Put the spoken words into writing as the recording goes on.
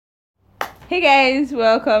Hey guys,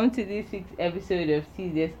 welcome to this week's episode of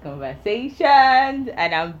Tuesday's Conversations,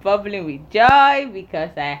 and I'm bubbling with joy because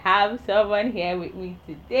I have someone here with me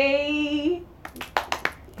today.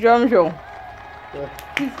 Drum roll.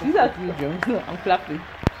 These are two drums. No, I'm clapping.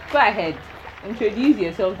 Go ahead. Introduce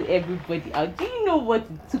yourself to everybody. Do you know what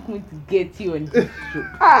it took me to get you on this show?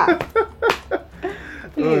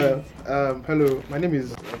 Please. Hello, my name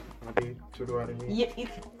is Okwade. Yeah,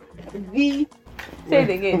 it's the. Say it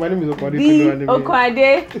again. My name is Okwade. The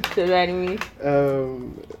Okwade Toluwanimi.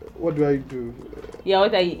 What do I do? Yeah,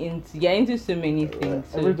 what are you into? You're into so many things.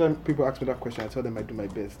 Every time people ask me that question, I tell them I do my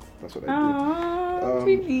best. That's what I do.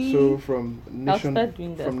 Really? So from nation now.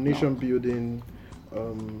 building,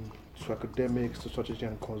 to academics, to strategy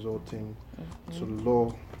and consulting, to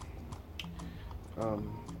law.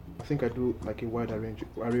 I think I do like a wide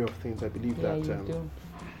array of things. I believe that. You do.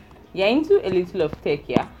 You're into a little of tech,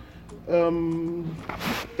 yeah.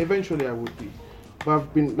 Eventually I would be, but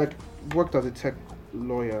I've been worked as a tech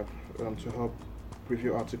lawyer to help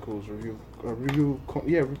review articles,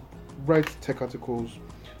 write tech articles,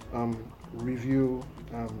 review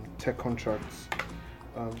tech contracts.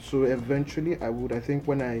 So eventually I think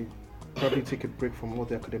when I probably take a break from all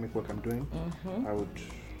the academic work I'm doing, I would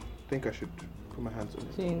think I should put my hands on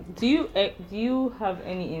it. Do you have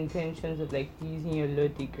any intentions of using your law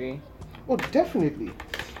degree? Oh, definitely.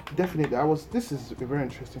 This is a very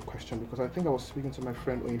interesting question because I think I was speaking to my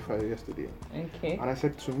friend Oifa yesterday. Okay. And I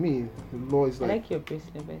said to me, law is I like your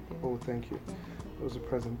bracelet, by the way. Oh, thank you. It was a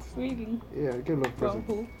present. Really? Yeah, I get a lot of presents.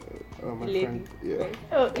 From who? My Lady. friend. Yeah. Right.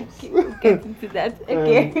 Oh, okay. We'll get into that.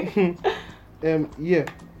 Okay. Yeah.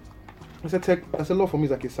 I said law for me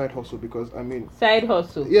is like a side hustle because Side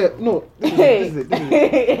hustle. Yeah, no. This is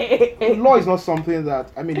it. Law is not something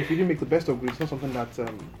that if you didn't make the best of grades, it's not something that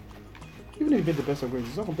even if you made the best of grades,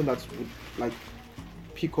 it's not something that would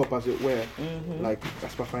pick up, as it were,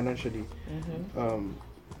 as per financially.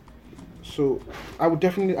 So I would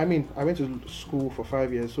definitely. I went to school for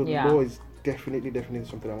 5 years, so law is definitely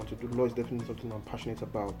something I want to do. Law is definitely something I'm passionate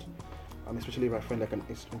about. Especially if I find an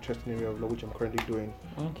interesting area of law, which I'm currently doing,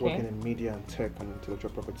 working in media and tech and intellectual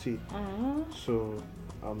property. So,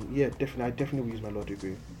 definitely, I definitely will use my law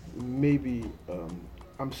degree. Maybe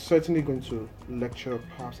I'm certainly going to lecture,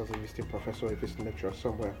 perhaps as a visiting professor, a visiting lecturer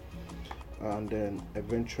somewhere, and then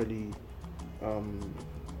eventually,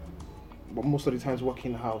 but most of the times, work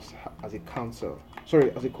in house as a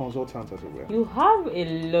as a consultant, as it were. You have a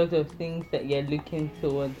lot of things that you're looking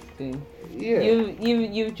towards doing. Yeah.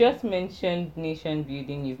 You've just mentioned nation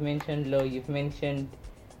building. You've mentioned law. You've mentioned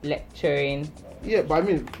lecturing. Yeah, but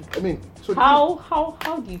so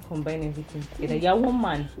how do you combine everything together? You're one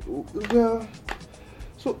man. Well,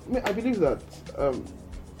 so I believe that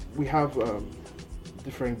we have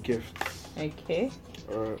different gifts. Okay.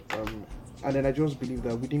 And then I just believe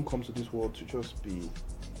that we didn't come to this world to just be.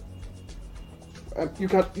 You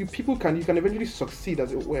can eventually succeed,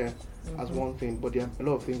 as it were, as one thing, but there are a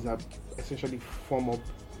lot of things that essentially form up,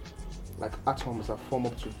 like atoms that form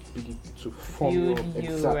up to form you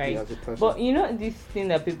exactly right. as a person. But this thing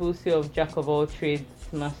that people say of jack of all trades,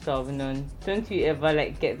 master of none. Don't you ever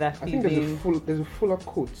get that feeling? I think there's a fuller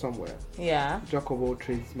quote somewhere. Yeah. Jack of all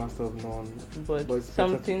trades, master of none. But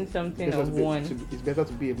something of one. It's better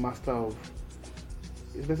to be a master of.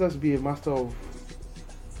 It's better to be a master of.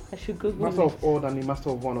 I should Google master of all than a master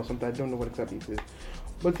of one or something. I don't know what exactly it is.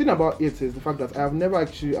 But the thing about it is the fact that I have never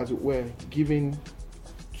actually, as it were, given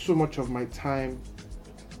so much of my time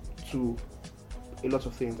to a lot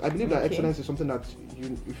of things. I believe that excellence is something that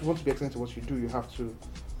if you want to be excellent in what you do, you have to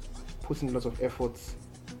put in a lot of efforts.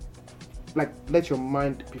 Let your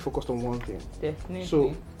mind be focused on one thing. Definitely.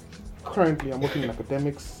 So currently I'm working in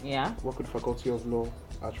academics. Yeah. Work with the Faculty of Law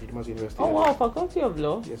at Redeemers University. Oh wow, Faculty of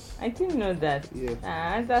Law? Yes. I didn't know that.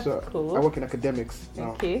 Yeah. That's cool. I work in academics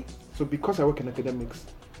now. Okay. So because I work in academics,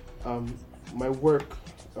 my work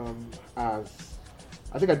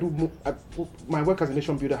I think I do my work as a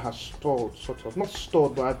nation builder has stalled, sort of. Not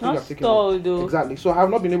stalled, but I think I've taken stalled though. Exactly. So I have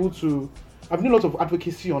not been able to. I've done a lot of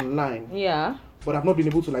advocacy online. Yeah. But I've not been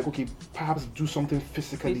able to perhaps do something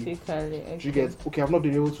physically. Okay. Do you get? Okay, I've not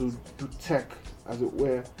been able to do tech, as it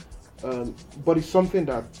were. But it's something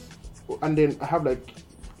that, and then I have a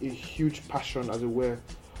huge passion, as it were,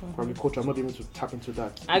 for agriculture. I'm not able to tap into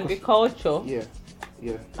that. Agriculture.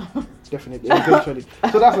 Yeah, definitely, eventually.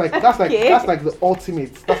 So that's like the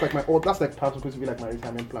ultimate. That's perhaps supposed to be my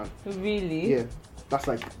retirement plan. Really? Yeah, that's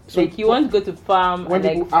so. You want to go to farm? When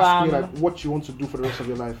people ask me what you want to do for the rest of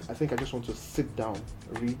your life, I think I just want to sit down,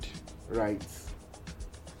 read, write,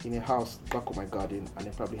 in a house back of my garden, and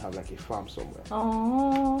then probably have like a farm somewhere.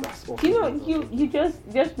 Oh, That's also you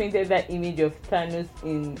just painted that image of Thanos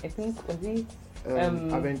in, I think, was it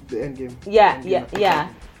the end game. Yeah, Endgame, yeah.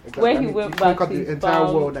 Exactly. Where he went back to the his entire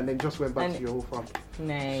farm world and then just went back to your whole farm.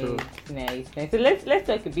 Nice, So- nice. So let's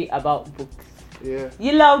talk a bit about books. Yeah,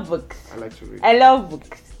 You love books. I like to read. I love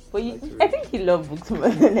books. But like to read. I think you love books more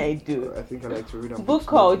than I do. I think I like to read. And Book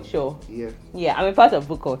books more than- culture. Yeah. Yeah, I'm a part of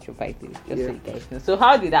book culture by the way, just Yeah. so you guys know. So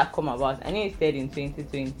how did that come about? I know you said in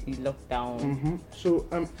 2020 lockdown. So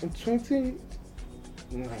in 2019,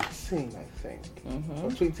 I think, or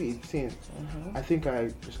 2018, I think I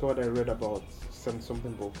discovered I read about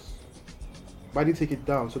something books, but I didn't take it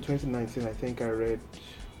down. So 2019, I think I read.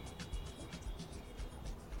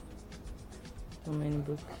 How many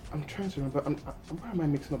books? I'm trying to remember. Why am I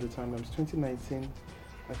mixing up the timelines? 2019,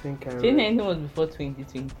 I think I read. 2019 was before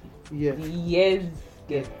 2020. Yeah. Yes,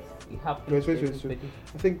 it happened. Yeah, to 2022. everybody.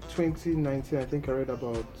 I think 2019. I think I read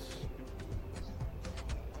about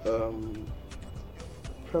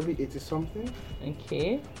probably 80 something.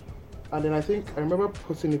 Okay. And then I think I remember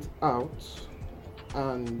putting it out,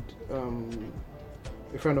 and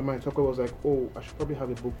a friend of mine, Tucker, was like, "Oh, I should probably have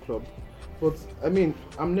a book club." But I mean,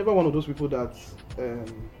 I'm never one of those people that you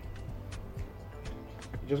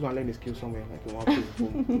just gonna learn a skill somewhere, like in one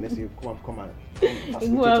place, unless you come and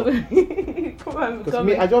because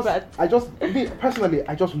me, me personally,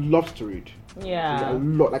 I just love to read. Yeah. A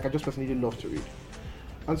lot, like I just personally love to read.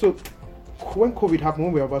 And so when COVID happened,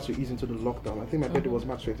 when we were about to ease into the lockdown, I think my birthday was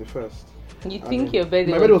March 21st. You And think then- your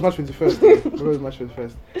birthday My birthday was March 21st. My birthday was March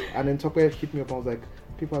 21st. And then Tupper hit me up and was like,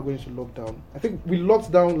 people are going to lockdown. I think we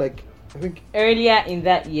locked down earlier in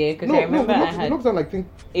that year? Because I remember I we had locked down like think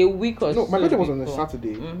a week or so. my birthday was on a before.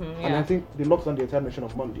 Saturday, Mhm, and I yeah. think they locked down the entire nation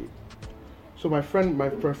on Monday. So my friend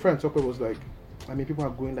Tupper was like, I mean, people are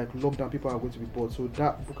going like lockdown. People are going to be bored. So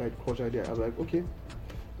that book culture idea, I was like, okay,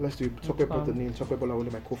 let's do it. Tupper put the name Tupper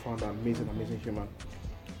Bolawole, my co-founder, amazing human.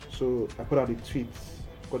 So I put out the tweets,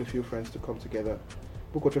 got a few friends to come together.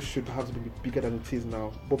 Book culture should have to be bigger than it is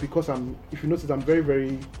now, but because if you notice, I'm very,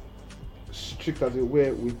 very strict as it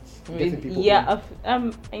were with getting people. Yeah,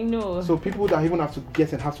 I know. So people that even have to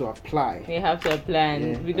get and have to apply. They have to apply, and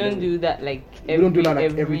Yeah, we and don't then- do that like We don't do that like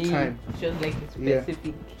every every time. Just like a Yeah.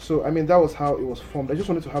 specific. So I mean, that was how it was formed. I just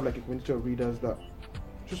wanted to have like a community of readers that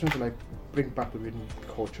just wanted to like bring back the reading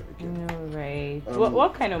culture again. No, right. Um,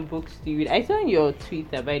 What kind of books do you read? I saw in your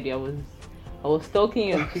Twitter, by the way, I was stalking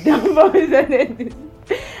you on Twitter.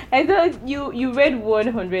 I thought you read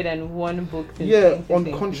 101 books in Yeah,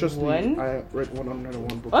 2021. unconsciously, I read 101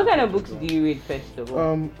 books. What kind of books do you read first of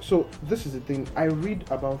all? So this is the thing. I read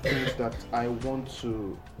about things that I want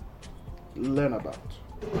to learn about.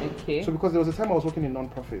 Okay. So because there was a time I was working in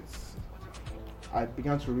non-profits, I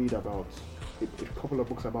began to read about a couple of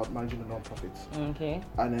books about managing the non-profits, Okay.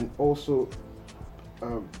 and then also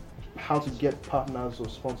how to get partners or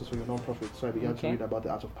sponsors for your non-profit. So I began to Okay. read about the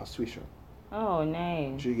art of persuasion. Oh,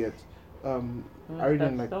 nice. Do you get? I I read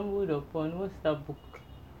in like stumbled upon what's that book?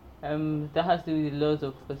 That has to do with the laws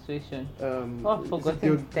of persuasion. I've forgotten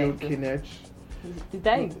the Dale title. Carnegie. Did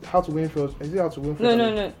I? How to win friends? Is it how to win No,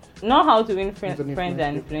 friends? no. Not how to win friends Friends and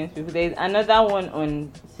and influence influence people. There's another one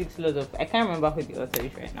on 6 laws of. I can't remember who the author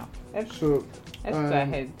is right now. Let's So go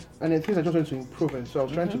ahead. and then things I just wanted to improve, and so I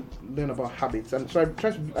was trying to Mm-hmm. learn about habits, and so I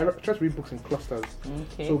tried to read books in clusters.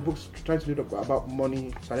 Okay. So books trying to read about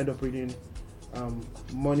money. So I ended up reading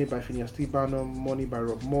Money by Phineas T. Barnum, Money by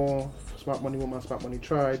Rob Moore, Smart Money Woman, Smart Money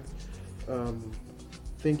Tribe.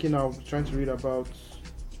 Thinking out, trying to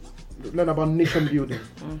learn about nation building.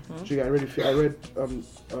 So yeah, I read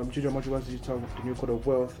J.J. Mojuwa's Digital, The New Code of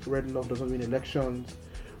Wealth. Read Love Doesn't Win Elections.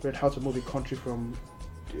 Read How to Move a Country from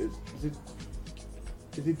is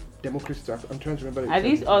it democracy to I'm trying to remember. Are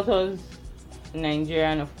these authors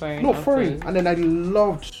Nigerian or foreign? No, foreign. And then I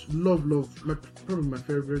loved. Probably my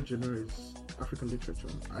favorite genre is African literature.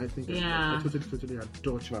 I think Yeah. I totally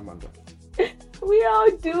adore Chimamanda. We all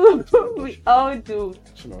do. We all do. We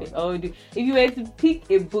Chimamanda. all do. If you were to pick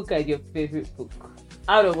a book as your favorite book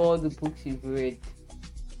out of all the books you've read,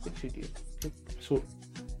 what would you pick? So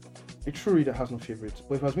a true reader has no favorites.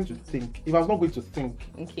 But if I was not going to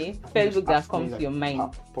think, Okay. First book that ask me, comes like, to your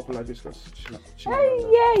mind. Popular discourse.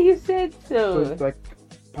 Oh, yeah, you said So so. it's like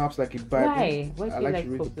perhaps like a Bible. Why? Why do I you like like to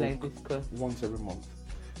read the popular book discourse? once every month.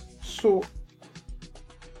 So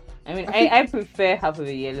I mean, I think- I prefer Half of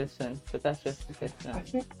a Yellow Sun, but that's just I personal.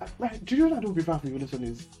 think do you know what I don't prefer for you listen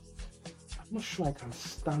is I'm not sure I can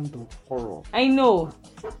stand the horror. I know.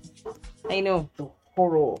 The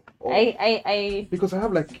horror. I Because I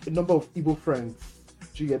have like a number of Igbo friends.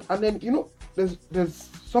 Do Do you get? And then there's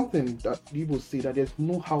something that the Igbo say, that there's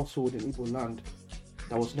no household in Igbo land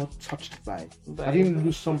that was not touched by. I didn't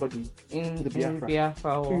lose somebody in the Biafra.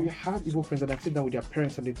 So you have Igbo friends that sit down with their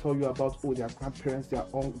parents and they tell you about their grandparents,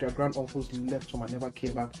 their grand uncles left home and never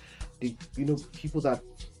came back. They, people that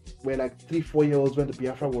were like 3-4 years old when the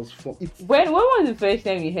Biafra was formed. When was the first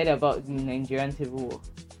time you heard about the Nigerian Civil War?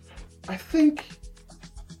 I think.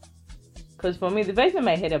 Because for me, the first time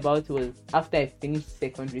I heard about it was after I finished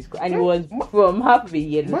secondary school, and it was from half a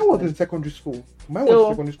year. Mine was in secondary school.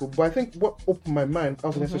 But I think what opened my mind, I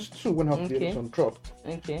was in SS2 when Half the Year dropped.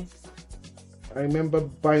 Okay. I remember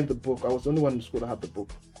buying the book. I was the only one in the school that had the book.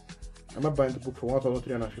 I remember buying the book for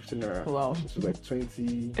 1,315 naira. Wow. This was like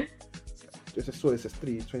SS2,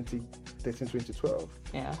 SS3, 2013, 2012.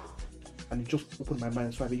 Yeah. And it just opened my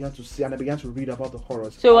mind, so I began to see and I began to read about the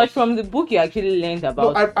horrors. So, what from the book you actually learned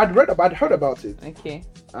about? No, I'd heard about it. Okay.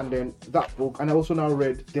 And then that book, and I also now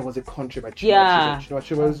read There Was a Country by Chinua Yeah. Chinua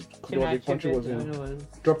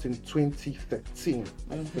Achebe dropped in 2013.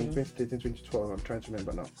 I think 2013, 2012. I'm trying to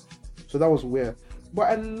remember now. So that was where. But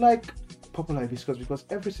I like Popular Hibiscus because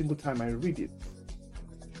every single time I read it,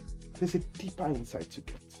 there's a deeper insight to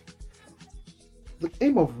get. The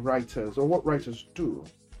aim of writers, or what writers do,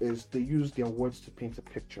 is they use their words to paint a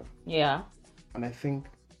picture. Yeah. And I think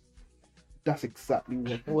that's exactly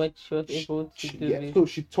what she was able to do. Yeah. So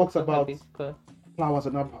she talks about flowers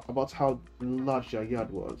and about how large their yard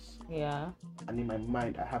was. Yeah. And in my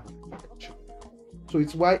mind, I have a picture. So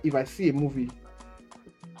it's why if I see a movie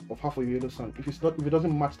of Half of Yellow Sun, if it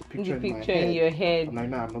doesn't match the picture in your head, I'm like,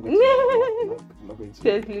 nah, I'm not going to. I'm not going to.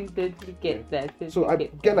 Totally get that. So I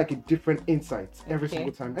get like a different insight every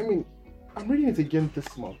single time. I mean, I'm reading it again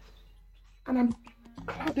this month, and I'm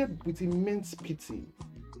clouded with immense pity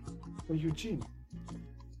for Eugene.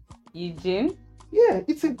 Eugene? Yeah,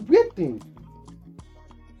 it's a weird thing.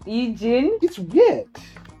 Eugene? It's weird.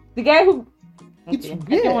 The guy who... Okay. It's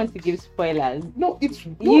weird. I don't want to give spoilers. No, it's...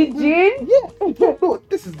 Eugene? Yeah. No,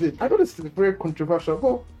 this is it. I know this is very controversial,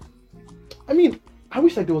 but... I mean, I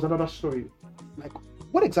wish like there was another story. Like,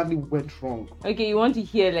 what exactly went wrong? Okay, you want to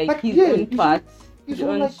hear like his own part? His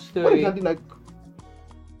own like, story. What exactly, like...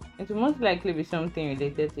 It will most likely be something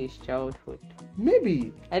related to his childhood.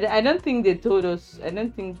 Maybe. I don't think they told us. I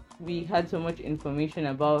don't think we had so much information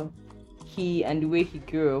about he and the way he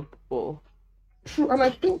grew up. Or... True, and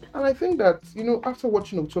I think that after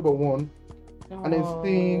watching October 1, and then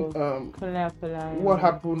seeing what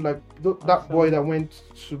happened, like that boy that went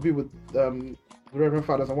to be with the Reverend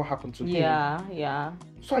Fathers and what happened to him. Yeah.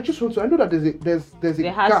 So I just want to. I know that there's a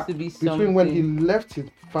gap between when he left his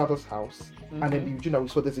father's house and then Eugene that we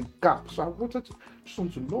saw. There's a gap. So I just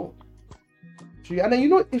want to know. And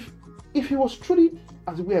then if he was truly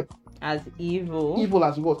as evil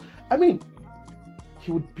as he was, I mean,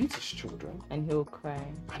 he would beat his children and he will cry.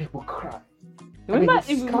 Remember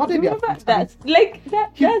that? Like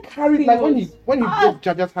that. He carried like when he broke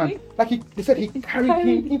Jaja's hand. Like they said he carried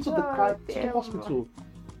him into the car to the hospital.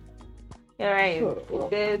 You're right. Sure.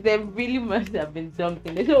 There really must have been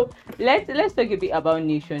something. So let's talk a bit about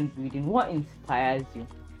nation building. What inspires you?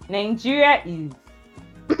 Nigeria is.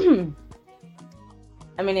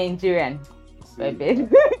 I'm a Nigerian. I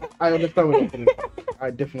understand where you're coming from. I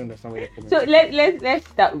definitely understand where you're coming from. So let's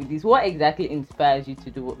start with this. What exactly inspires you to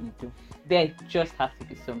do what you do? There just has to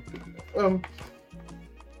be something.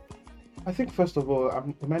 I think first of all,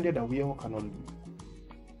 I'm reminded that we all cannot lose.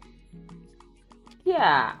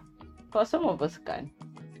 Yeah, for some of us can.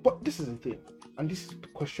 But this is the thing, and this is the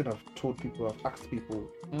question I've asked people.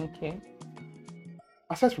 Okay.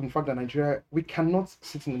 Aside from the fact that Nigeria, we cannot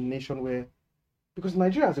sit in a nation where, because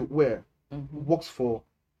Nigeria, as it were, works for,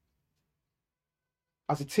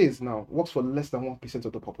 as it is now, works for less than 1%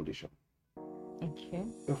 of the population. Okay.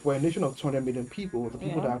 If we're a nation of 200 million people, the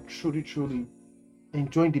people that are truly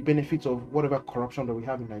enjoying the benefits of whatever corruption that we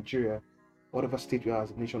have in Nigeria, whatever state we are as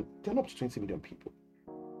a nation, they're not up to 20 million people.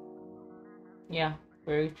 Yeah,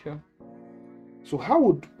 very true. So how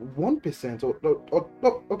would 1% or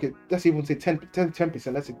okay, let's even say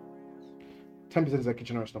 10%, let's say 10% is like a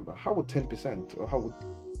generous number. How would 10% or how would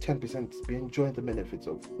 10% be enjoying the benefits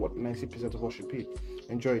of what 90% of us should be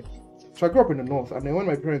enjoying? So I grew up in the north, and then when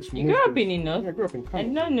my parents moved... You grew up in the north? Yeah, I grew up in Kano. I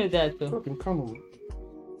did not know that though. I grew up in Kano.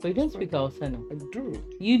 But you don't speak Hausa now. I do.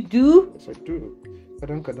 You do? Yes, I do.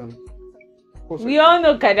 Kadan. We all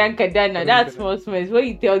know Kadan now. That's small. It's what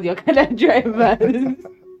you tell your Kadan drivers.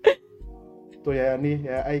 So yeah,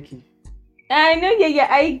 Aiki. I know you're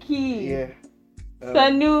Aiki. Yeah.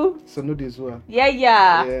 Sanu as well.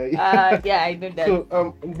 Yeah, I know that.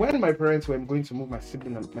 So when my parents were going to move my sister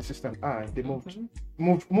and I, they moved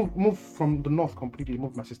from the north completely.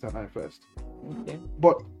 Moved my sister and I first. Okay.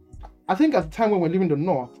 But I think at the time when we were living in the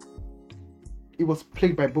north, it was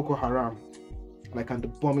plagued by Boko Haram, and the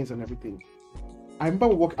bombings and everything. I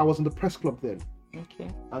remember I was in the press club then. Okay.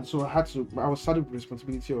 And so I was started with the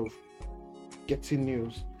responsibility of getting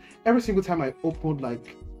news. Every single time I opened a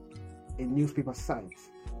newspaper site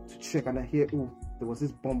to check and I hear, oh, there was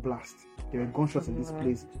this bomb blast. There were gunshots in this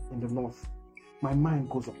place in the north. My mind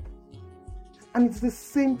goes up. And it's the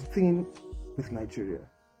same thing with Nigeria.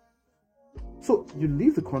 So you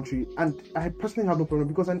leave the country, and I personally have no problem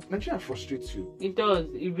because Nigeria frustrates you. It does.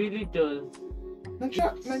 It really does.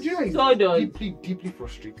 Nigeria is deeply, deeply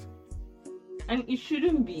frustrating. And it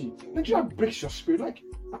shouldn't be. Nigeria breaks your spirit.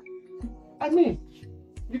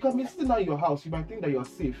 You can be sitting out in your house, you might think that you're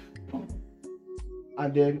safe.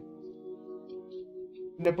 And then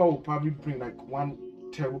NEPA will probably bring one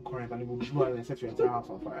terrible current and it will blow and set your entire house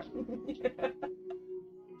on fire.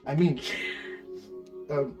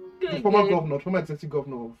 The former executive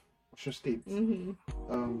governor of Osun State,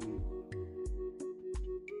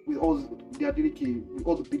 with all the ability, with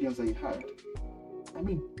all the billions that he had,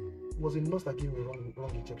 was a nurse that gave him a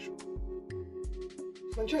wrong injection.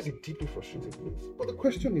 So Nigeria is a deeply frustrating place. But the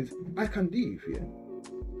question is, I can leave, yeah?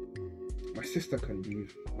 My sister can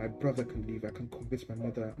leave, my brother can leave, I can convince my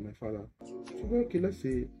mother and my father. So, okay, let's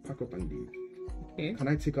say, pack up and leave. Okay. Can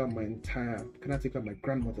I take out my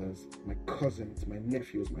grandmothers, my cousins, my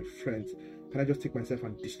nephews, my friends? Can I just take myself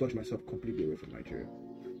and dislodge myself completely away from Nigeria?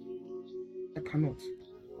 I cannot.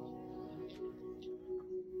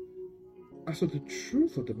 And so the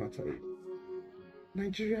truth of the matter is,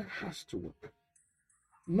 Nigeria has to work.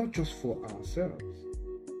 Not just for ourselves,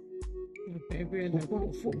 but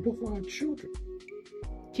for our children.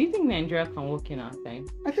 Do you think Nigeria can work in our time?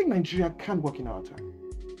 I think Nigeria can work in our time.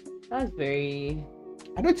 That's very...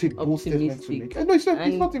 I know it's a bold statement to make. No, it's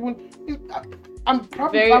not even... I'm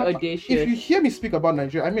probably... Very audacious. If you hear me speak about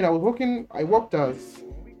Nigeria, I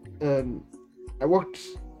worked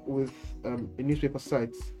with a newspaper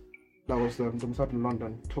site that was domiciled in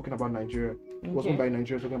London, talking about Nigeria. It was owned by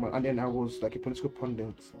Nigeria, talking about, and then I was a political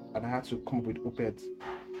pundit, and I had to come up with op-eds.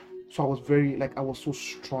 So I was very I was so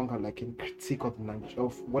strong and in critique of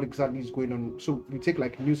what exactly is going on. So we take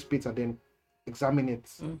news bits and then examine it,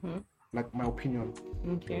 my opinion.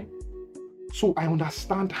 Okay. So I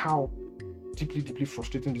understand how deeply, deeply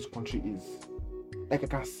frustrating this country is. I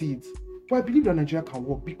can see it, but I believe that Nigeria can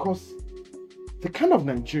work because the kind of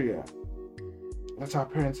Nigeria that our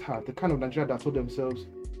parents had, the kind of Nigeria that told themselves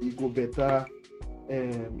it go better,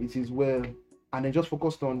 it is well, and they just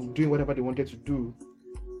focused on doing whatever they wanted to do,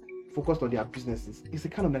 focused on their businesses. It's the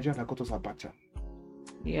kind of Nigeria that got us Abacha.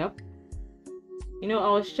 Yep. I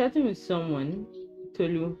was chatting with someone,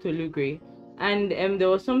 Tolu Gray, and there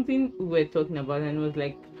was something we were talking about, and it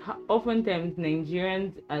was oftentimes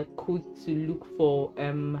Nigerians are quick to look for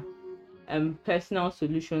personal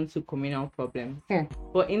solutions to communal problems.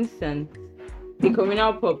 For instance, the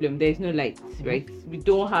communal problem, there is no lights, right? We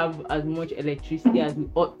don't have as much electricity as we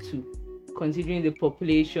ought to, considering the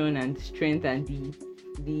population and strength and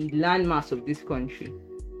the landmass of this country.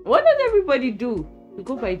 What does everybody do? We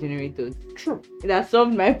go buy generators. True. That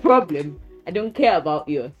solved my problem. I don't care about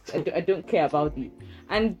yours. I don't care about you.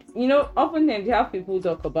 And oftentimes you have people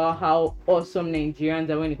talk about how awesome Nigerians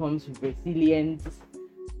are when it comes to resilience.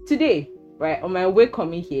 Today, right, on my way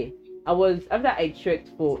coming here, after I trekked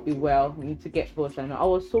for a while, we need to get first, and I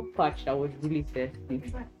was so parched, I was really thirsty.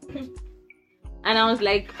 And I was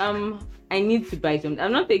like, I need to buy something.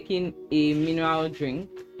 I'm not taking a mineral drink,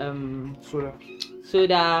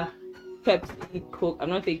 soda, Pepsi, Coke. I'm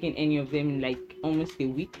not taking any of them in almost a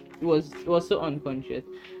week. It was so unconscious.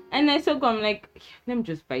 And I saw I'm like, let me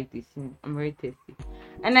just buy this. I'm very thirsty.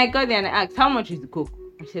 And I got there and I asked, how much is the Coke?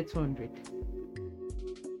 I said 200.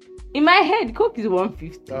 In my head, Coke is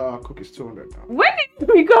 150. Coke is 200 now. When did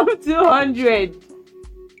it become 200?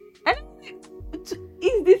 And it's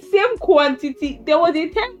the same quantity. There was a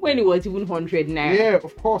time when it was even 100 naira. Yeah,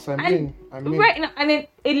 of course. I mean. Right now, and then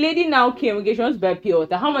a lady now came again. She wants to buy pure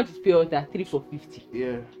water. How much is pure water? 3 for 50.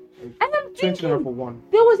 Yeah. And I'm 20 naira for one.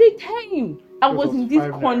 There was a time I was in this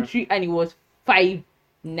country naira. and it was 5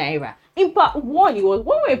 naira. In part 1, it was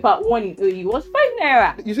 1 way. Part 1 it was 5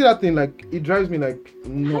 naira. You see that thing? It drives me nuts.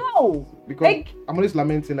 How? Because I'm always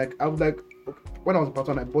lamenting. I was when I was in part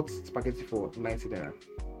 1, I bought spaghetti for 90 naira,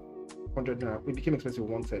 100 naira. It became expensive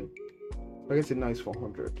 110. Spaghetti now is for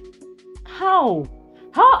 100. How?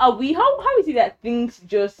 How is it that things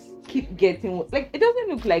just keep getting like it doesn't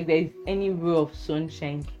look like there's any ray of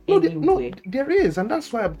sunshine anywhere? There is, and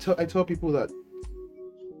that's why I tell people that,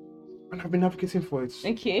 and I've been advocating for it.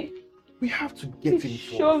 Okay. We have to get involved.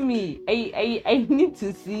 Show me. I need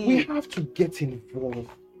to see. We have to get involved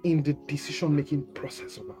in the decision-making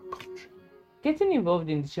process of our country. Getting involved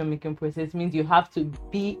in the decision-making process means you have to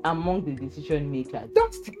be among the decision makers.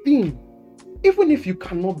 That's the thing. Even if you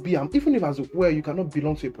cannot be, even if as well you cannot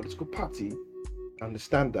belong to a political party, I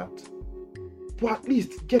understand that. But at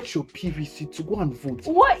least get your PVC to go and vote.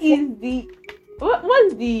 What's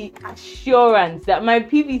the assurance that my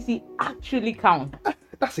PVC actually counts?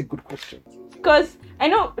 That's a good question. Because I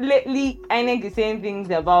know lately INEC is saying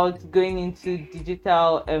things about going into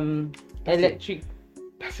digital electric.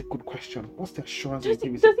 That's a good question. What's the assurance? Does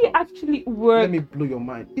it actually work? Let me blow your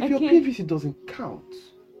mind. If your PVC doesn't count,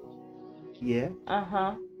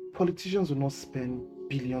 politicians will not spend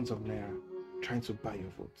billions of naira trying to buy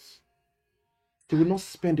your votes. They will not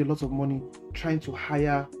spend a lot of money trying to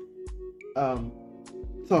hire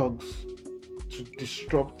thugs to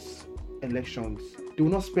disrupt elections. They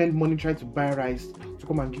will not spend money trying to buy rice to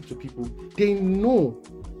come and give to people. They know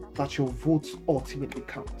that your votes ultimately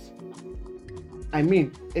count. I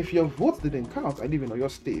mean, if your votes didn't count, I live in Oyo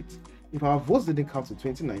State. If our votes didn't count in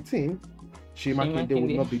 2019, Seyi Makinde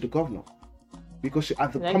would not be the governor. Because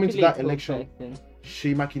coming to that election,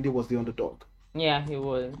 Seyi Makinde was the underdog. Yeah, he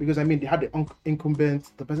was. Because I mean, they had the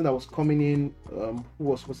incumbent, the person that was coming in, who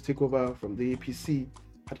was supposed to take over from the APC,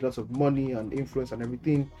 had lots of money and influence and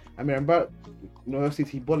everything. I mean, I remember in Oyo State,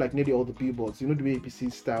 he bought like nearly all the billboards. You know the way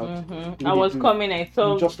APC style. I was coming. I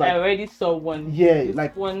saw. I already saw one. Yeah,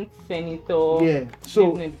 like one senator. Yeah.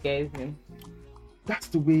 So the guy's name. That's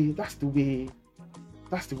the way they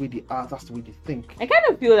are. That's the way they think. I kind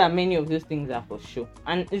of feel that many of those things are for show,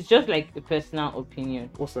 and it's just like a personal opinion.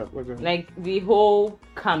 What's that? Like the whole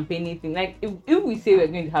campaigning thing. Like if we say we're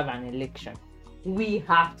going to have an election, we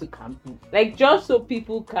have to campaign. Like just so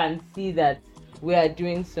people can see that we are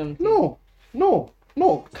doing something. No.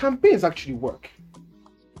 Campaigns actually work.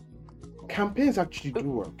 Campaigns actually do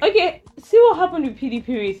work. Okay, see what happened with PDP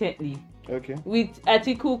recently. Okay. With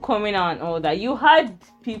Atiku coming out and all that, you had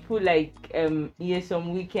people like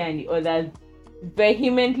Nyesom Wike and the others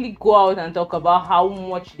vehemently go out and talk about how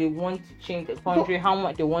much they want to change the country, how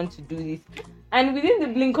much they want to do this, and within the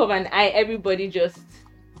blink of an eye, everybody just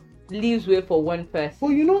leaves way for one person. But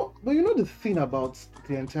you know the thing about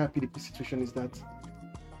the entire PDP situation is that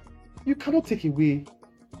you cannot take away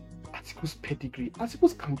Atiku's pedigree.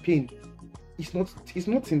 Atiku's campaign is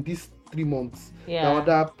not in these 3 months that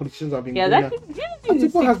other politicians have been going.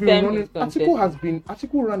 Atiku has been running.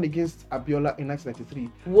 Atiku ran against Abiola in 1993.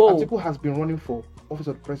 Whoa. Atiku has been running for office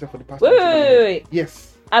of the president for the past. Wait.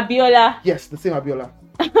 Yes. Abiola. Yes, the same Abiola.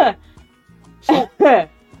 So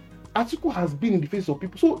Atiku has been in the face of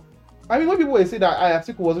people. So I mean, when people say that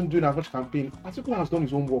Atiku wasn't doing as much campaign, Atiku has done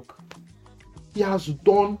his own work. He has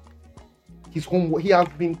done his homework. He has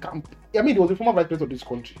been I mean, he was the former vice president of this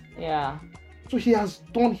country. Yeah. So he has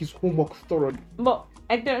done his homework thoroughly. But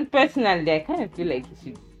I kind of feel like he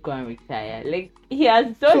should go and retire. Like he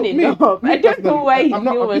has done enough. I don't know why he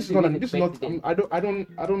still wants to be the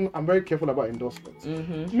president. I'm very careful about endorsements.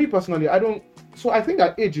 Mm-hmm. Me personally, I don't. So I think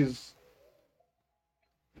that age is.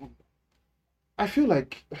 I feel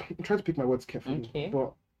like I'm trying to pick my words carefully. Okay.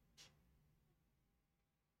 But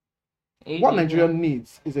what Nigeria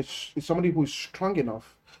needs is somebody who is strong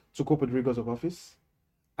enough to cope with rigors of office.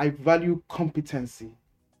 I value competency.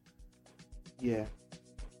 Yeah.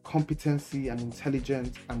 Competency and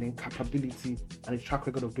intelligence and then capability and a track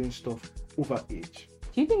record of doing stuff over age.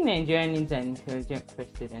 Do you think Nigeria needs an intelligent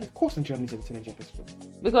president? Of course Nigeria needs an intelligent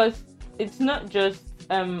president. Because it's not just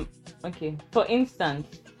okay. For instance,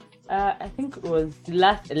 I think it was the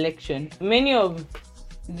last election. Many of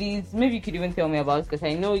these, maybe you could even tell me about, because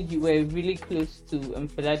I know you were really close to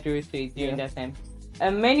Fela Durosue during that time.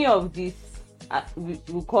 Many of these, we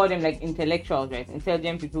call them like intellectuals, right?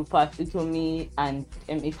 Intelligent people, past Utomi and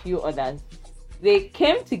a few others. They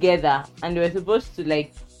came together and they were supposed to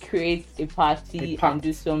like create a party and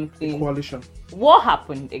do something. A coalition. What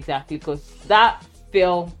happened exactly? Because that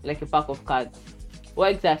fell like a pack of cards.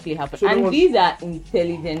 What exactly happened? So these are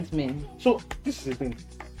intelligent men. So this is the thing.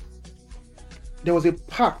 There was a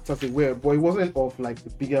pact, as it were, but it wasn't of like the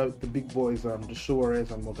big boys, the Sowares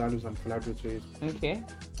and Mogalus and Fela Durosue. Okay.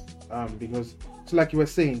 Because, so like you were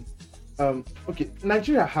saying, okay,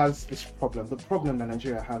 Nigeria has this problem. The problem that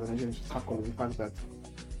Nigeria has, and Nigeria should tackle, is the fact that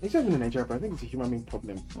it's not even in Nigeria, but I think it's a human being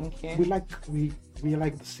problem. Okay. We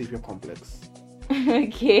like the savior complex.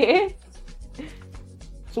 Okay.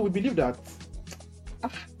 So we believe that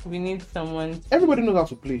We need someone. Everybody knows how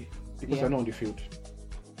to play because they're not on the field.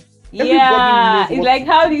 Yeah, it's like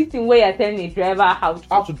how this thing where you're telling a driver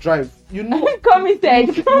how to drive. You know, come inside.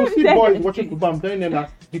 You see boys watching football. I'm telling them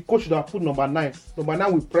that the coach should have put number 9. Number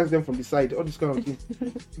 9 will press them from the side. All this kind of thing.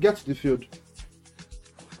 Get to the field.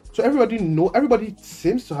 So everybody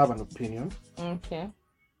seems to have an opinion. Okay.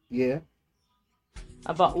 Yeah.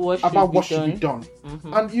 About what should be done.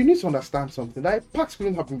 Mm-hmm. And you need to understand something. That parks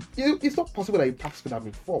couldn't have been. It's not possible that parks could have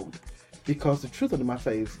been formed, because the truth of the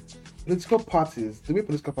matter is, political parties, the way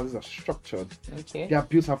political parties are structured, they are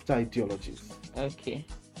built after ideologies. Okay.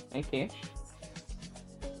 Do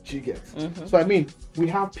you get? Mm-hmm. So I mean, we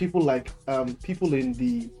have people like people in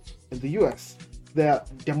the US. They're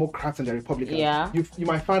Democrats and they're Republicans. Yeah. You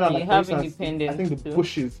might find out, like, have for instance, independents. I think the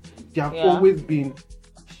Bushes, they have Yeah. always been,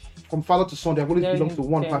 from father to son, they have always They're belonged to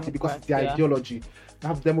one party Democrats, because it's their yeah. ideology. You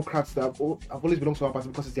have Democrats that have always belonged to one party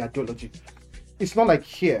because it's their ideology. It's not like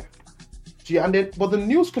here. But the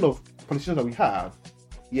new school of politicians that we have,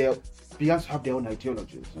 began to have their own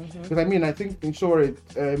ideologies. Mm-hmm. Because I mean, I think in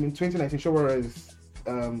 2019, Showere's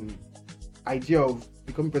idea of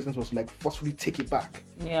becoming president was like forcefully take it back.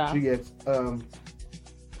 Yeah. You get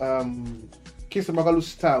Kingsley Moghalu's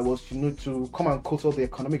style was to come and quote all the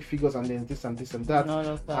economic figures and then this and this and that.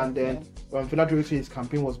 And then Fela Duroche's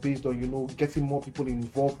campaign was based on getting more people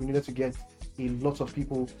involved. We needed to get a lot of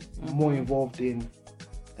people more involved in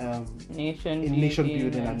nation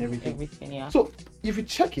building and everything. Yeah. So if you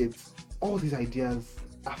check it, all these ideas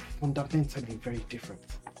are fundamentally very different.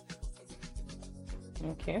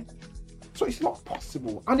 Okay. So it's not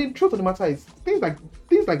possible. And the truth of the matter is, things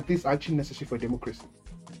like this are actually necessary for democracy.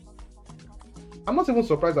 I'm not even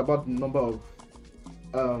surprised about the number of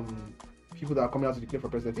people that are coming out to declare for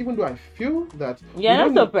president, even though I feel that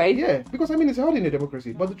not surprised. Yeah, because I mean, it's held in a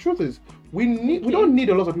democracy. But the truth is, we don't need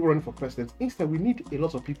a lot of people running for president. Instead, we need a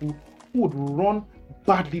lot of people who would run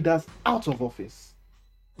bad leaders out of office.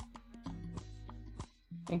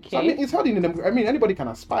 Okay. So, I mean, it's held in a democracy. I mean, anybody can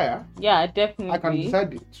aspire. Yeah, definitely. I can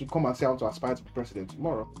decide to come and say I want to aspire to be president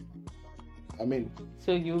tomorrow. I mean.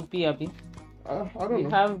 So you'll be a bit. I don't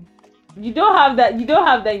know. You don't have that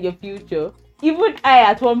in your future. Even I,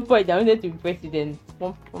 at one point, I wanted to be president.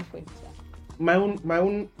 One point. My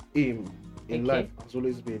own aim in life has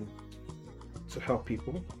always been to help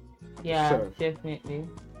people. Yeah, to serve. Definitely.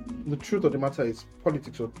 The truth of the matter is,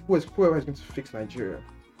 politics, or whoever is going to fix Nigeria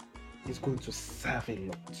is going to serve a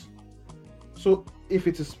lot. So if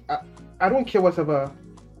it is, I don't care whatever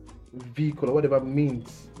vehicle or whatever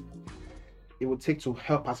means it will take to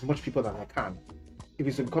help as much people as I can. If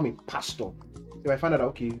it's to become a pastor, if I find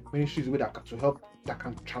out that ministry is a way that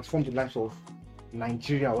can transform the lives of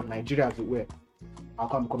Nigeria, or Nigeria as it were, I'll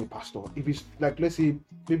come become a pastor. If it's like, let's say,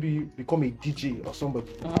 maybe become a DJ or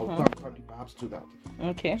somebody, I'll go and perhaps do that.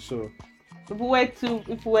 Okay. So if I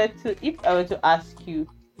were to ask you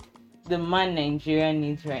the man Nigeria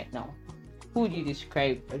needs right now, who would you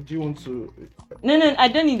describe? Do you want to? No, I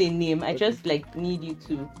don't need a name. I just need you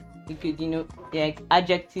to. You could, like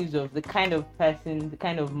adjectives of the kind of person, the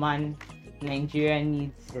kind of man Nigeria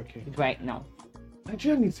needs right now.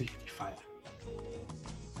 Nigeria needs a unifier.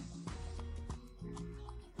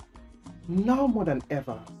 Now more than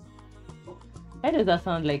ever. Why does that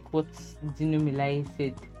sound like what Dino Milai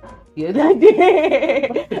said the other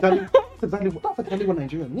day? That's exactly what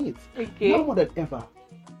Nigeria needs. Okay. Now more than ever,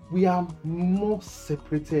 we are more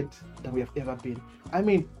separated than we have ever been. I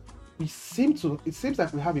mean, it seems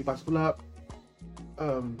like we have a particular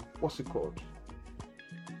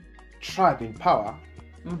tribe in power,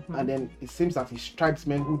 and then it seems that it's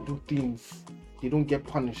tribesmen who do things, they don't get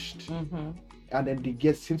punished, and then they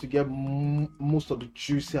seem to get most of the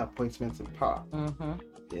juicy appointments in power.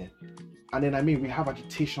 Yeah, and then I mean, we have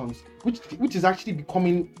agitations, which is actually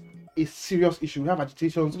becoming a serious issue. We have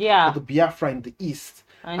agitations for the Biafra in the east,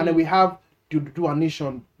 and then we have the Oduduwa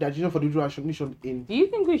Nation, the agitation for the Oduduwa Nation in. Do you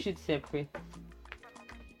think we should separate?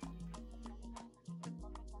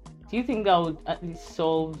 Do you think that would at least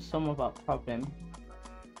solve some of our problems?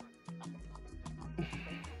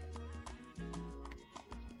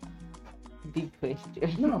 Big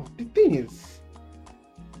question. No, the thing is,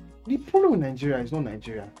 the problem with Nigeria is not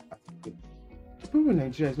Nigeria. The problem with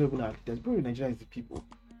Nigeria is not even our leaders. The problem with Nigeria is the people.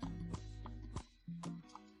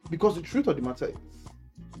 Because the truth of the matter is,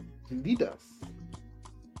 the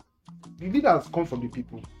leaders come from the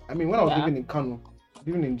people. I mean, when I was living in Kano,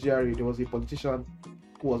 living in GRA, there was a politician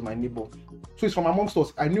who was my neighbor. So it's from amongst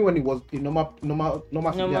us. I knew when he was a normal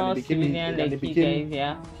civilian, and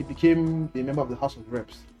he became a member of the House of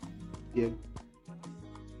Reps. Yeah.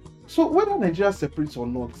 So whether Nigeria separates or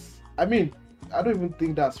not, I mean, I don't even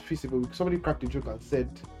think that's feasible. Somebody cracked a joke and said,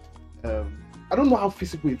 I don't know how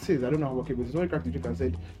feasible it is. I don't know how workable it is. Somebody cracked a joke and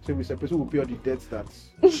said, so we separate, will pay all the debts that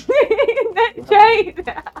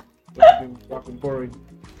have been borrowing.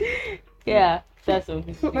 Yeah, that's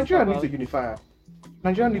something. So Nigeria needs a unifier.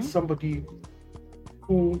 Nigeria needs somebody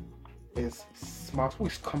who is smart, who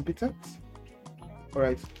is competent, all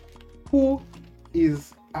right, who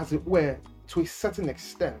is, as it were, to a certain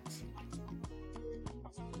extent.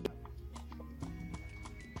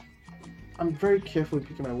 I'm very careful in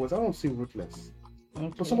picking my words. I don't say ruthless,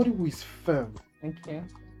 but somebody who is firm. Okay.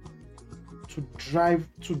 To drive,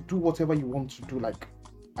 to do whatever you want to do. Like,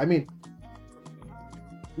 I mean,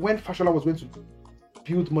 when Fashola was going to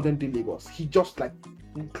build modern day Lagos, he just like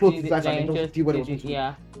closed his eyes and just did what he was going to do.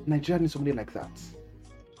 Yeah. Nigeria needs somebody like that.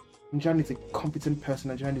 Nigeria needs a competent person.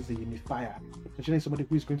 Nigeria needs a unifier. Nigeria needs somebody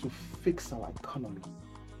who is going to fix our economy.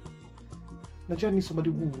 Nigeria needs somebody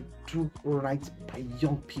who will do right by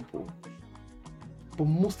young people. But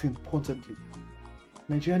most importantly,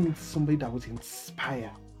 Nigeria needs somebody that would inspire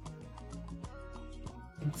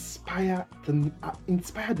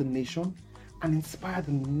the nation and inspire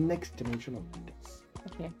the next generation of leaders.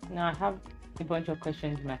 Okay, now I have a bunch of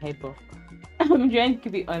questions in my head, but I'm trying to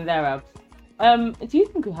keep it under wraps. Do you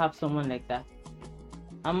think we have someone like that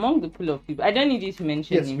among the pool of people? I don't need you to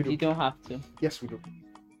mention him. You don't have to. Yes, we do.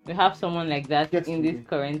 We have someone like that in this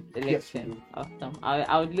current election. Yes, awesome.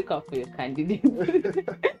 I would look out for your candidate.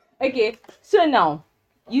 Okay, so now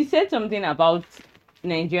you said something about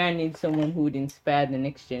Nigeria needs someone who would inspire the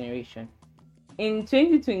next generation. In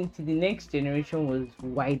 2020, the next generation was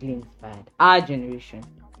widely inspired. Our generation,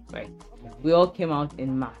 right? We all came out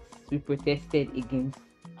in mass. We protested against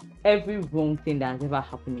every wrong thing that has ever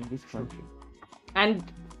happened in this country. And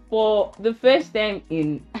for the first time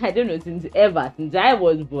in, I don't know, since I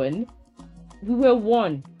was born, we were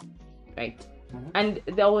one, right? Mm-hmm. And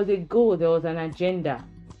there was a goal, there was an agenda.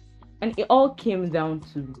 And it all came down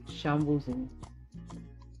to shambles in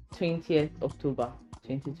 20th October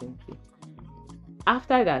 2020.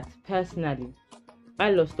 After that, personally,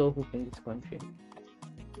 I lost all hope in this country.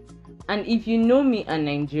 And if you know me and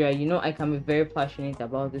Nigeria, you know I can be very passionate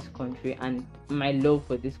about this country and my love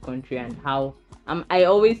for this country and how I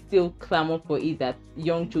always still clamor for it that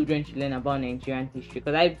young children should learn about Nigerian history,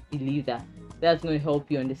 because I believe that that's going to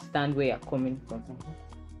help you understand where you're coming from.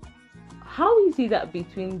 How is it that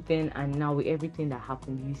between then and now, with everything that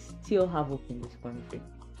happened, you still have hope in this country?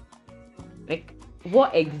 Like,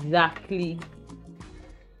 what exactly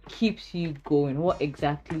keeps you going? What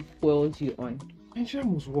exactly fuels you on? Nigeria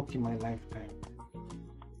must work in my lifetime.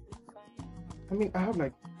 I mean, I have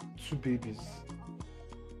like 2 babies.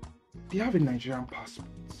 They have a Nigerian passport.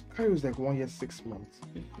 Kayo is like 1 year, 6 months.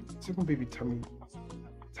 Second baby, Tammy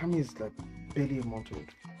is like barely a month old.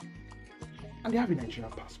 And they have a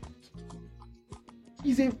Nigerian passport.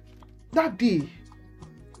 That day,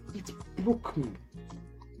 it broke me.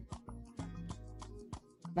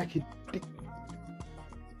 Like it.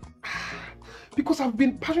 Because I've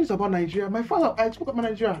been passionate about Nigeria. I spoke about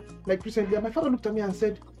Nigeria like recently, and my father looked at me and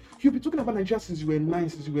said, "You've been talking about Nigeria since you were 9,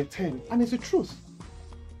 since you were 10. And it's the truth.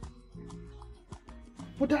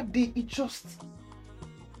 But that day, it just...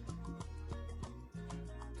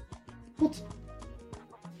 But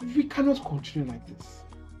we cannot continue like this.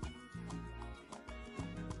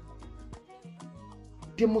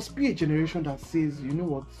 There must be a generation that says, you know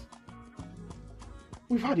what?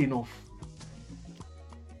 We've had enough.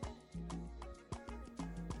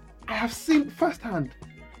 I have seen firsthand,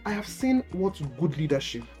 what good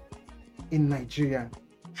leadership in Nigeria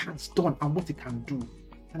has done and what it can do.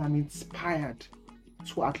 And I'm inspired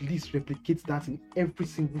to at least replicate that in every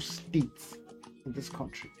single state in this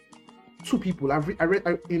country. 2 people. I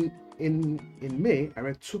read in May, I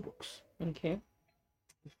read 2 books. Okay.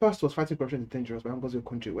 The first was Fighting Corruption is Dangerous by Ngozi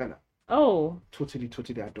Okonjo-Iweala. Oh. Totally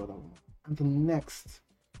adore that one. And the next,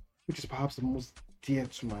 which is perhaps the most dear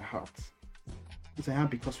to my heart, is I Am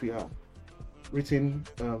Because We Are, written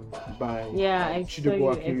by I saw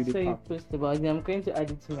you post about it. I'm going to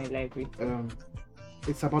add it to my library.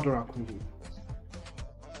 It's about Dora Akunyili.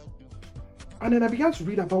 And then I began to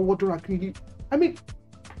read about what Dora Akunyili... I mean,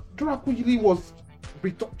 Dora Akunyili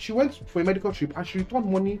she went for a medical trip and she returned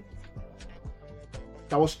money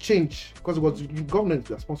that was changed because it was the government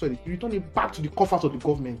that sponsored it. She returned it back to the coffers of the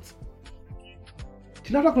government. The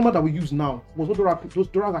NAFDAC number that we use now was what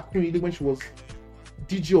Dora Akunyili when she was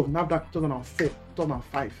DG of NAFDAC 2004,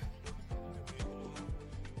 2005.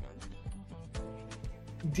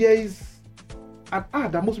 There is an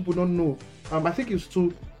ad that most people don't know. I think it's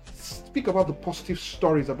to speak about the positive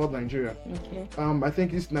stories about Nigeria. Okay. I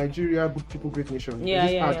think this Nigeria Good People Great Nation.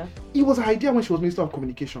 Yeah. It was her idea when she was Minister of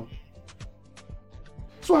Communication.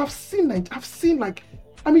 So I've seen like,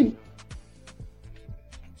 I mean,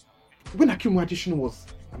 when Akim Adesina was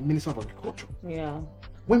a Minister of Agriculture. Yeah.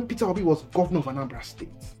 When Peter Obi was Governor of Anambra State.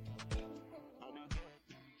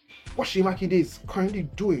 What Seyi Makinde is currently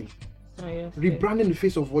doing, rebranding the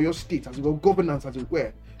face of Oyo State as well, governance as it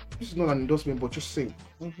were. This is not an endorsement, but just saying.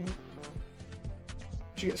 Mm-hmm.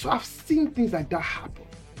 So I've seen things like that happen.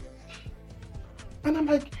 And I'm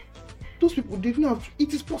like, those people, they don't have,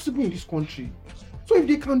 it is possible in this country. So if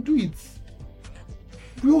they can do it,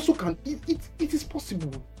 we also can. It is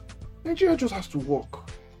possible. Nigeria just has to work.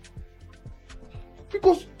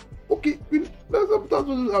 Because, okay, that's what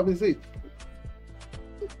I've been saying.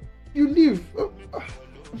 You live.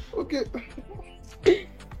 Okay.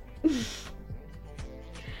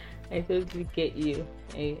 I totally get you.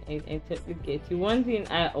 I totally get you. One thing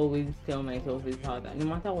I always tell myself is how that no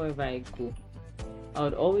matter wherever I go, I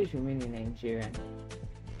would always remain in Nigeria.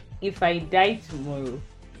 If I die tomorrow,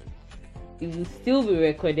 it will still be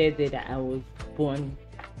recorded that I was born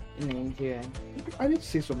in Nigeria. I need to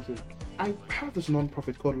say something. I have this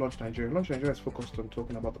non-profit called Launch Nigeria. Launch Nigeria is focused on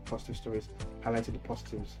talking about the positive stories, highlighting the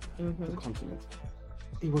positives of the continent.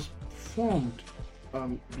 It was formed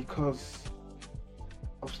because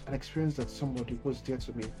of an experience that somebody who was dear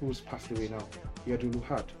to me, who was passed away now, Yadulu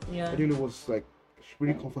had. Yeah. Yadulu was like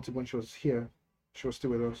really comfortable when she was here. She was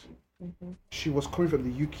still with us. Mm-hmm. She was coming from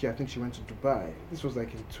the UK. I think she went to Dubai. This was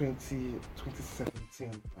like in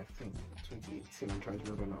 2017, I think. 2018, I'm trying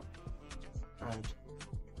to remember now. And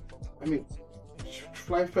I mean, she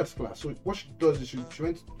fly first class. So what she does is she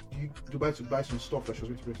went to Dubai to buy some stuff that she was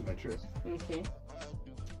going to bring to Nigeria. Okay.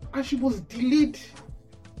 And she was delayed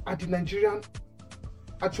at the Nigerian.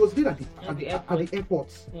 And she was delayed at the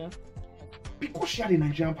airport. Yeah. Because she had a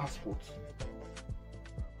Nigerian passport.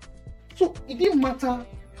 So it didn't matter.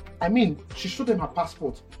 I mean, she showed them her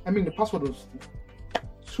passport. I mean, the passport was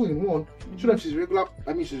 2-in-1. Mm-hmm. Showed them she's regular.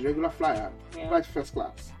 I mean, she's a regular flyer, flight first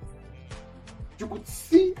class. You could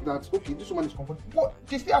see that, okay, this woman is comfortable. But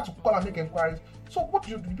they still have to call and make inquiries. So what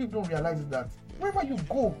the people don't realize is that wherever you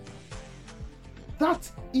go,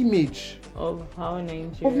 that image of how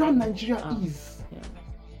Nigeria is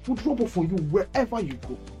would rub off for you wherever you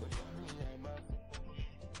go.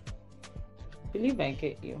 I believe I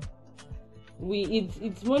get you.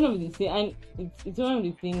 It's one of the things, and it's one of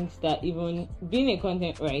the things that even being a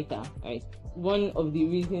content writer, right? One of the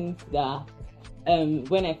reasons that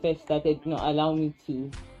when I first started, not allow me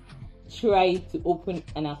to try to open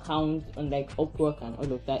an account on like Upwork and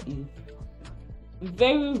all of that is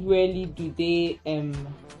very rarely do they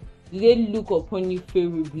look upon you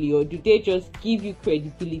favorably, or do they just give you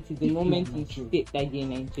credibility the moment you state that you're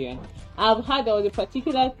Nigerian. There was a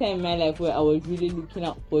particular time in my life where I was really looking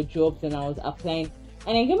out for jobs and I was applying,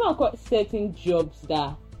 and I came across certain jobs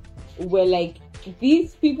that were like,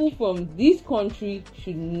 these people from this country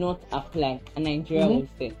should not apply, and Nigeria was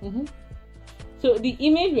there. Mm-hmm. So the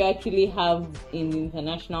image we actually have in the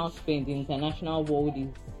international sphere, in the international world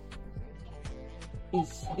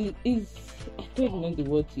is I don't know the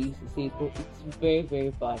word to use to say it, but it's very, very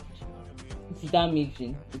bad. It's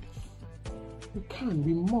damaging.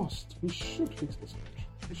 We must, we should fix this country.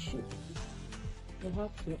 We should. We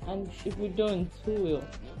have to, and if we don't, who will?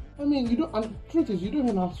 I mean, you don't. And the truth is, you don't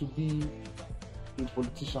even have to be a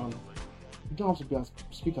politician. You don't have to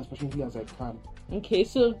speak as passionately as I can. Okay,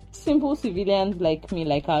 so simple civilians like me,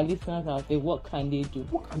 like our listeners out there, what can they do?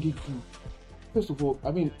 What can they do? First of all,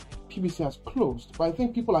 I mean, PBC has closed, but I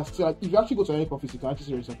think people are still. If you actually go to any office, you can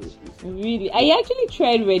actually register for your place. Really, I actually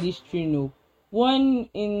tried registering. There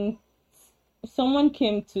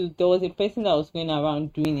was a person that was going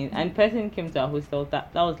around doing it, and person came to our hostel.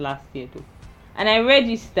 That was last year though, and I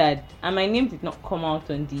registered, and my name did not come out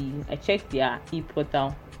on I checked their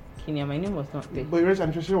e-portal. Kenya, my name was not there. But your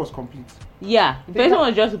registration was complete. Yeah, the person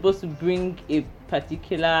was just supposed to bring a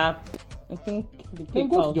particular. I think the paper. Then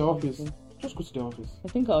go to the office. Just go to the office. I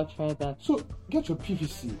think I'll try that. So get your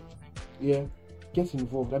PVC. Yeah, get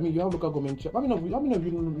involved. I mean, you have local government chairman. How many of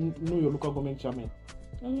you know your local government chairman?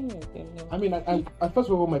 I mean, I first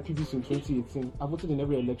of all my PVC in 2018. I voted in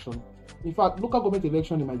every election. In fact, local government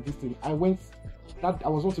election in my district, I was not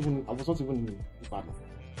even in Ibadan.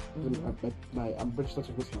 Mm-hmm. I'm registered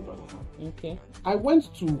to vote in Ibadan. Okay. I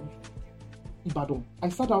went to Ibadan. I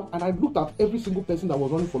sat down and I looked at every single person that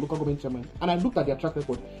was running for local government chairman, and I looked at their track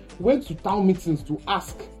record. Went to town meetings to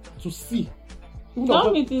ask, to see.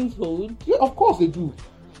 Town meetings hold? Yeah, of course they do.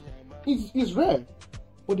 It's, it's rare,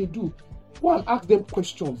 but they do. Go and ask them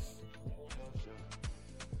questions.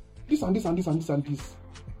 this and this and this and this and this.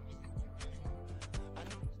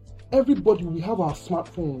 Everybody, we have our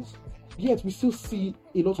smartphones, yet we still see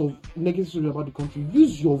a lot of negative stories about the country.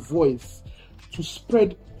 Use your voice to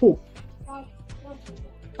spread hope.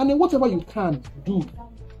 And then whatever you can do,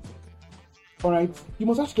 all right, you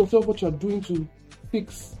must ask yourself what you are doing to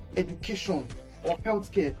fix education or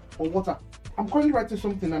healthcare or water. I'm currently writing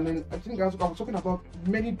something, and then I think I was talking about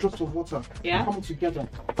many drops of water coming together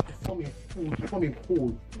to form a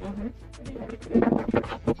whole.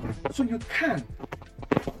 So you can,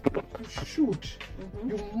 you should,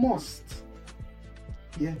 you must.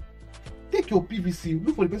 Yeah. Take your PVC,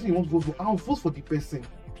 look for the person you want to vote for, and vote for the person.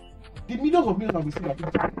 The millions of millions that we see that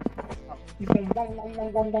people is from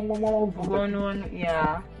one.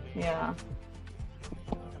 Yeah.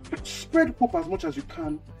 Spread hope as much as you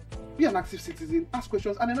can. Be an active citizen. Ask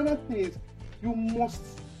questions. And another thing is, you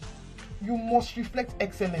must reflect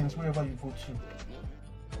excellence wherever you go to.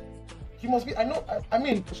 You must be. I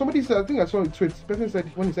mean, somebody said. I think I saw a tweet. The person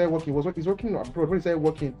said when he started working, he's working abroad. When he started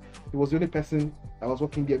working, he was the only person that was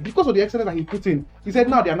working there because of the excellence that he put in. He said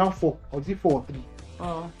now they are now 4, or is it 4 or 3?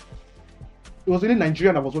 Oh. It was really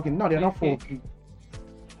Nigerian that was working. Now they are now 4 or 3.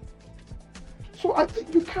 So I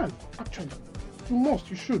think you can actually. You must.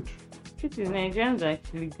 You should. Nigerians are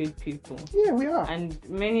actually good people. Yeah, we are. And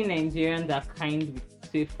many Nigerians are kind with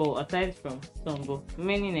faithful, aside from some, but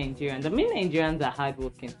many Nigerians are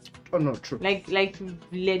hardworking. Oh no, true. Like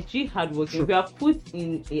legit hardworking. True. We are put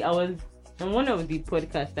in. I was on one of the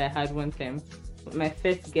podcasts I had one time. My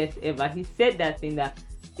first guest ever. He said that thing that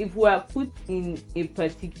if we are put in a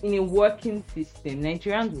working system,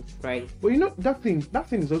 Nigerians will thrive. But you know that thing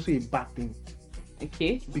is also a bad thing.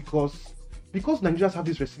 Okay. Because Nigerians have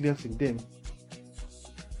this resilience in them.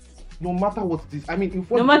 No matter what it is, I mean, if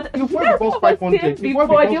one becomes 500, we'll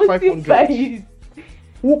complain.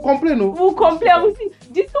 We'll complain. We'll see.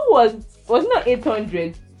 This one was not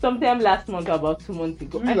 800. Sometime last month, about 2 months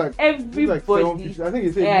ago, and like, everybody. I think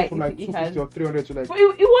it said from like 250 or 300 to like. But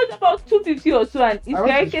it was about 250 or so, and it's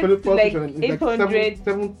directed to like 800.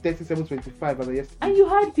 730, 725 as of yesterday. And you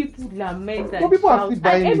had people lament and people shout, are still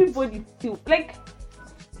buying and everybody still like.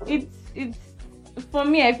 It's for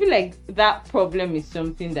me. I feel like that problem is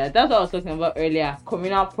something that's what I was talking about earlier.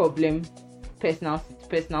 Communal problem, personal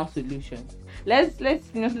solution. Let's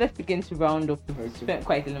begin to round up. We've spent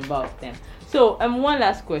quite a lot about them. So one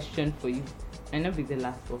last question for you. I know it's the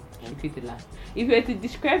last one. Should be the last. If you were to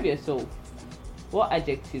describe yourself, what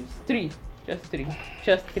adjectives? 3. Just 3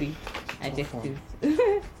 adjectives.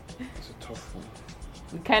 It's a tough one.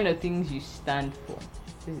 The kind of things you stand for.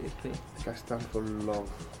 Basically. I stand for love.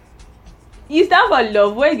 You stand for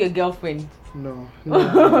love. Where's your girlfriend? No,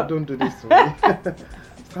 don't do this to me.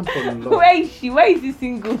 Stand for love. Where is she? Why is he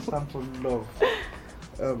single? Stand for love.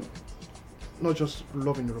 Not just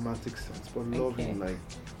love in the romantic sense, but love in like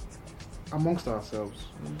amongst ourselves.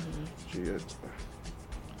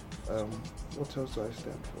 What else do I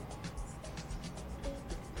stand for?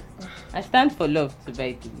 I stand for love, to buy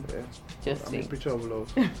you. Yeah. Just I'm a preacher of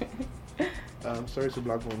love. Sorry to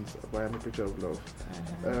black ones, but I'm a preacher of love.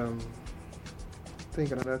 I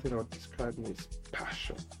think another thing I would describe me is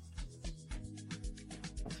passion.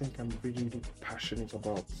 I think I'm really, really passionate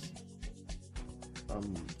about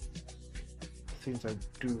things I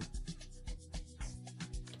do.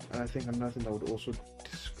 And I think another thing that would also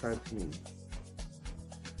describe me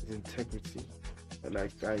is integrity.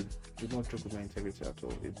 Like, I do not joke with my integrity at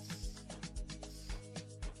all. It's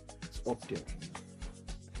up there.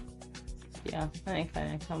 Yeah, and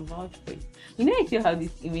I can vouch for you. You know, I still have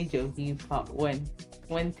this image of you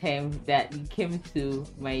one time that you came to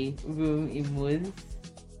my room in Moose.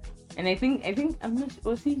 And I think I'm not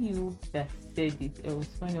sure, was it you that said it? It was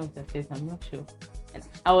someone else that said it, I'm not sure. And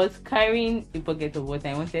I was carrying a bucket of water.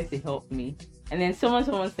 I wanted to help me. And then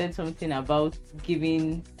someone said something about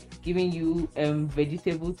giving you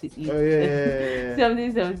vegetable to eat. Oh, yeah.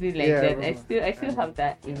 something like that. I still have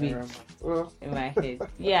that image in my head.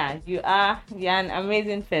 Yeah, you're an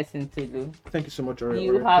amazing person to do. Thank you so much, Ore.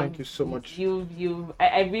 Thank you so much.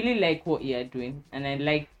 I really like what you are doing, and I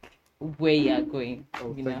like where you are going.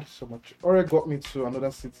 Oh, thank you so much. Ore got me to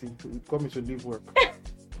another city. It got me to leave work.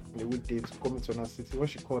 The weekdays, got me to another city. When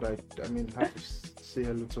she called, I had to say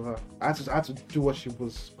hello to her. I had to do what she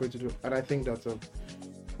was going to do, and I think that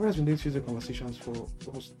Ore has been doing Tuesday conversations for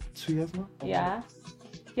almost 2 years now. Yeah.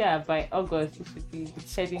 By August, it should be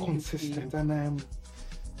heading consistent, and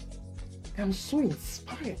I'm so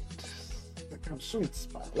inspired.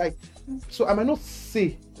 Like, so I might not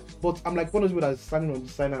say, but I'm like one of those people that's standing on the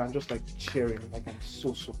sideline and just like cheering. Like, I'm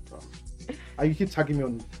so proud. And you keep tagging me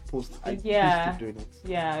on post. I keep doing it.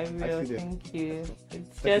 Yeah, I will. Thank you.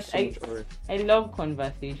 It's just I love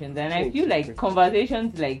conversations, and I feel like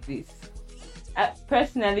conversations like this.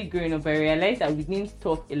 Personally, growing up, I realized that we didn't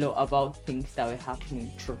talk a lot about things that were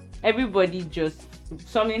happening. True. Everybody just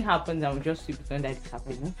something happens and we just sweep it under the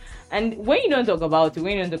carpet. And when you don't talk about it,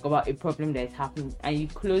 when you don't talk about a problem that is happening, and you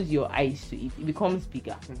close your eyes to it, it becomes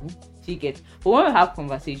bigger. So you get. But when we have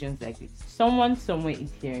conversations like this, someone somewhere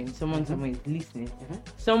is hearing, someone somewhere is listening,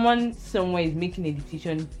 someone somewhere is making a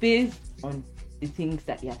decision based on the things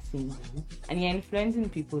that you're seeing, and you're influencing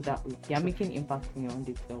people that way. You're making impact in your own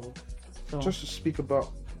level. So, just to speak about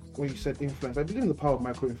when you said influence, I believe in the power of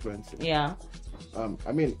micro-influencing. Yeah.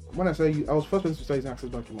 I mean, when I say I was first person to start using Access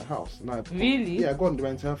Bank in my house. Really? Yeah, I got my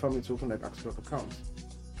entire family to open like Access Bank accounts.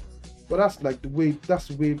 But that's like the way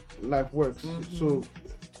life works. So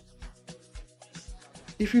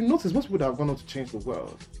if you notice, most people that have gone on to change the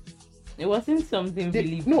world, it wasn't something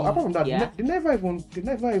really. No, apart from that, they never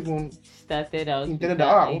even started out. Intended that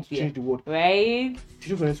I want to change the world. Right? You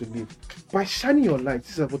just wanted to live. By shining your light,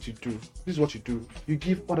 this is what you do. This is what you do. You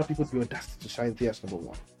give other people the audacity to shine theirs, number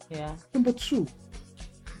one. Yeah. Number two,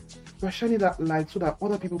 you're shining that light so that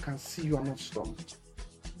other people can see you and not stop.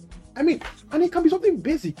 I mean, and it can be something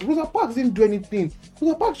basic. Rosa Parks didn't do anything.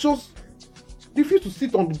 Rosa Parks just refused to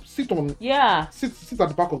sit at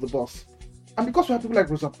the back of the bus. And because we have people like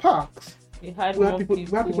Rosa Parks, we have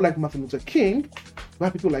people like Martin Luther King, we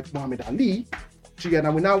have people like Muhammad Ali,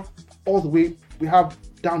 and we now all the way we have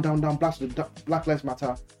down Black Lives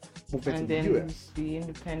Matter movement in the US. The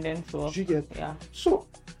independence of So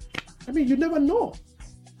I mean, you never know.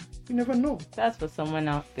 You never know. That's for someone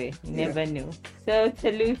out there. You never know. So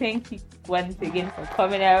Tolu, thank you once again for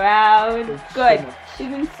coming around. Good. It's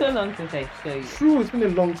been so long since I saw you. True, it's been a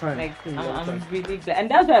long time. I'm really glad. And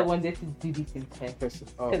that's why I wanted to do this in person.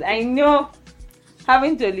 Because I know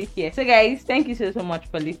having Tolu here. So guys, thank you so much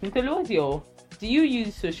for listening. Tolu, do you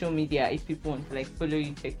use social media if people want to like follow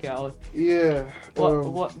you, check you out? Yeah.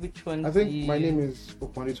 Which one? I think my name is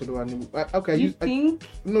Okwandi Tolu. Okay. You think?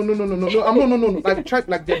 No. Like try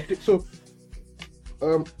like so.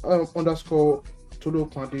 Underscore Tolu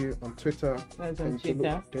Okwandi on Twitter. That's on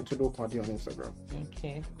Twitter. Then Tolu Okwandi on Instagram.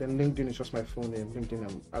 Okay. Then LinkedIn is just my full name.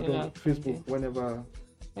 LinkedIn. I don't Facebook whenever.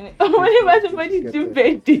 Whenever somebody do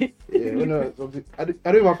birthday. Yeah. I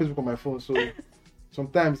don't even have Facebook on my phone, so.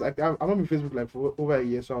 Sometimes I'm on Facebook like for over a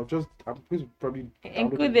year, so I'm Facebook probably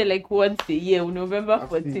include it like once a year, November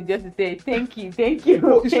 14th, just to say thank you.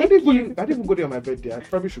 Well, I didn't even go there on my birthday. I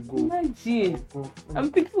probably should go. Imagine.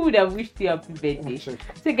 And people would have wished you happy birthday.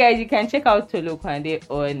 So guys, you can check out Tolu Okwandi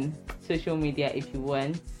on social media if you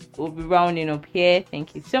want. We'll be rounding up here.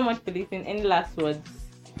 Thank you so much for listening. Any last words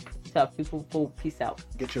to people? Peace out.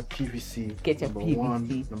 Get your PVC. Get your PVC.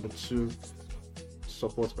 One. Number two.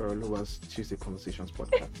 Support Erolua's Tuesday Conversations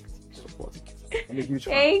podcast. Support. I'm a huge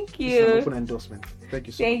fan. Thank you. It's an open endorsement. Thank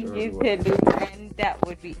you so much. Thank you, Tolu. And that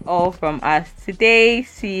would be all from us today.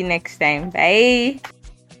 See you next time. Bye.